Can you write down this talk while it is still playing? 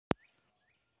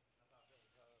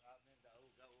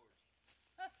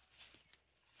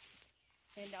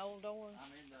In the old doors?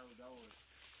 I'm in the old doors.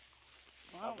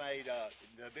 Well, I made,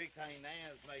 the big thing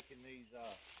now is making these,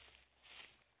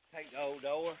 take the old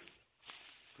door,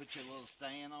 put your little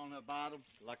stand on the bottom,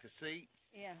 like a seat.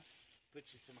 yeah. Put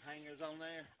you some hangers on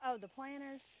there. Oh, the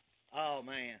planters? Oh,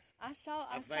 man. I saw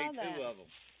I've that. made 2 of them.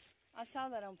 I saw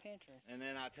that on Pinterest. And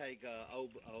then I take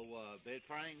old bed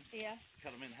frames. Yeah.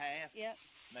 Cut them in half. Yep.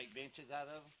 Make benches out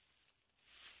of them.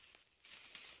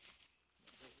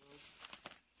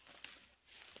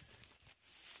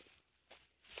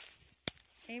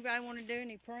 Anybody want to do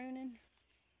any pruning?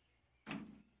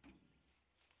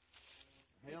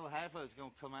 Hell, half of it's gonna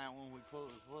come out when we pull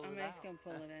it out. It's gonna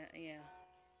pull it out. Yeah.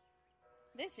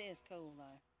 This is cool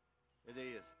though. It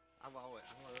is. I love old.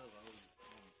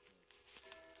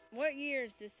 What year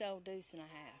is this old deuce and a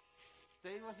half?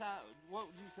 Steve, what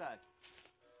would you say?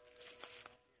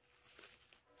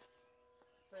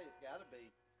 Say it's gotta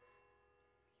be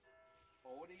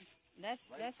 40.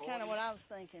 That's kind of what I was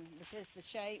thinking because the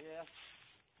shape. Yeah,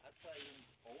 I'd say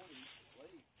 40 at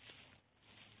least.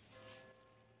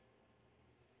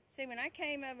 See, when I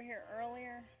came over here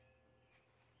earlier,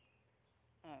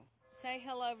 say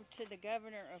hello to the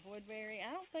governor of Woodbury.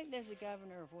 I don't think there's a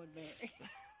governor of Woodbury.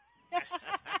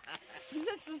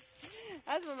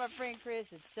 That's what my friend Chris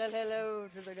said. Say hello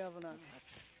to the governor.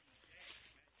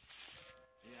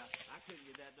 Yeah, I couldn't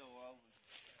get that door open.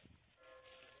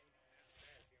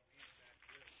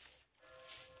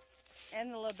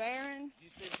 And the LeBaron. You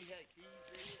said you had keys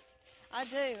to it? I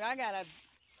do. I got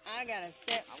a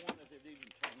step. I wonder if it even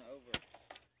turn over.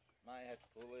 Might have to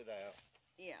pull it out.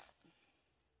 Yeah.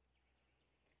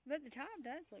 But the top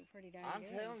does look pretty darn I'm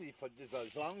good. telling you, for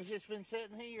as long as it's been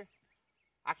sitting here,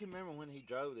 I can remember when he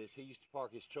drove this. He used to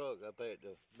park his truck up there at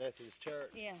the Methodist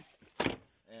church. Yeah.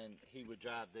 And he would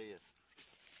drive this.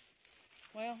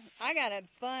 Well, I got a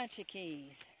bunch of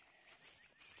keys.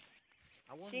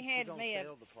 I wonder She if had she's me gonna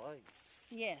sell the place.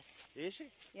 Yes. Is she?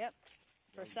 Yep.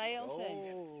 For sale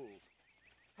too. Oh.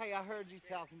 Hey, I heard you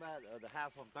talking about the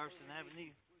house on Thurston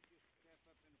Avenue.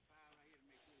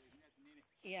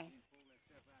 Yeah.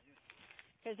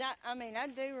 Because I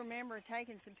do remember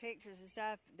taking some pictures and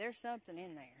stuff. There's something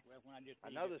in there. I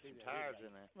know there's some tires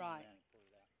in there. Right.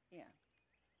 Yeah.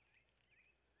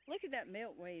 Look at that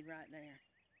milkweed right there.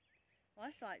 Well,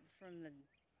 that's like from the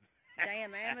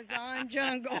damn Amazon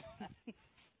jungle.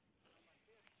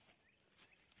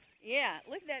 Yeah,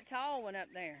 look at that tall one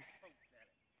up there.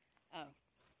 Oh,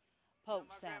 poke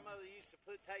My salad. grandmother used to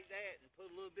take that and put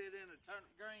a little bit in and turn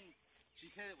it green. She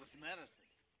said it was medicine.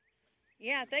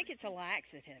 Yeah, I think it's a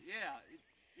laxative. Yeah,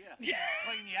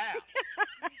 clean you out.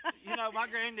 You know, my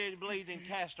granddaddy believed in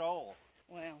castor oil.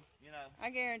 Well, you know, I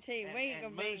guarantee you, we ain't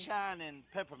gonna be moonshine and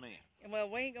peppermint. Well,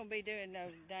 we ain't gonna be doing no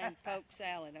dang poke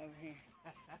salad over here.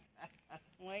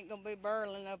 We ain't gonna be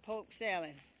burling no poke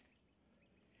salad.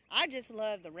 I just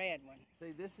love the red one.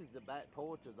 See, this is the back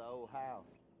porch of the old house.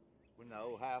 When the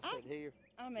old house sit here.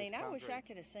 I mean, I wish I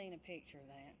could have seen a picture of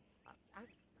that. I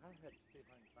had to see if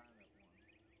I can find that one.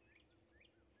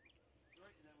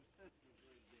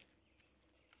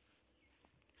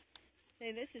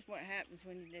 See, this is what happens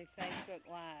when you do Facebook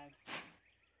Live.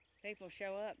 People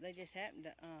show up. They just happen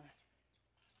to,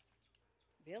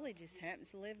 Billy just happens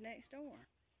to live next door.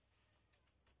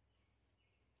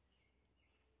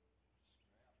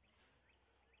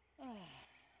 Oh.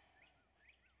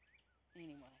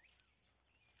 Anyway.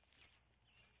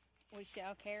 We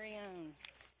shall carry on.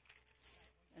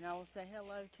 And I will say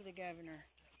hello to the governor.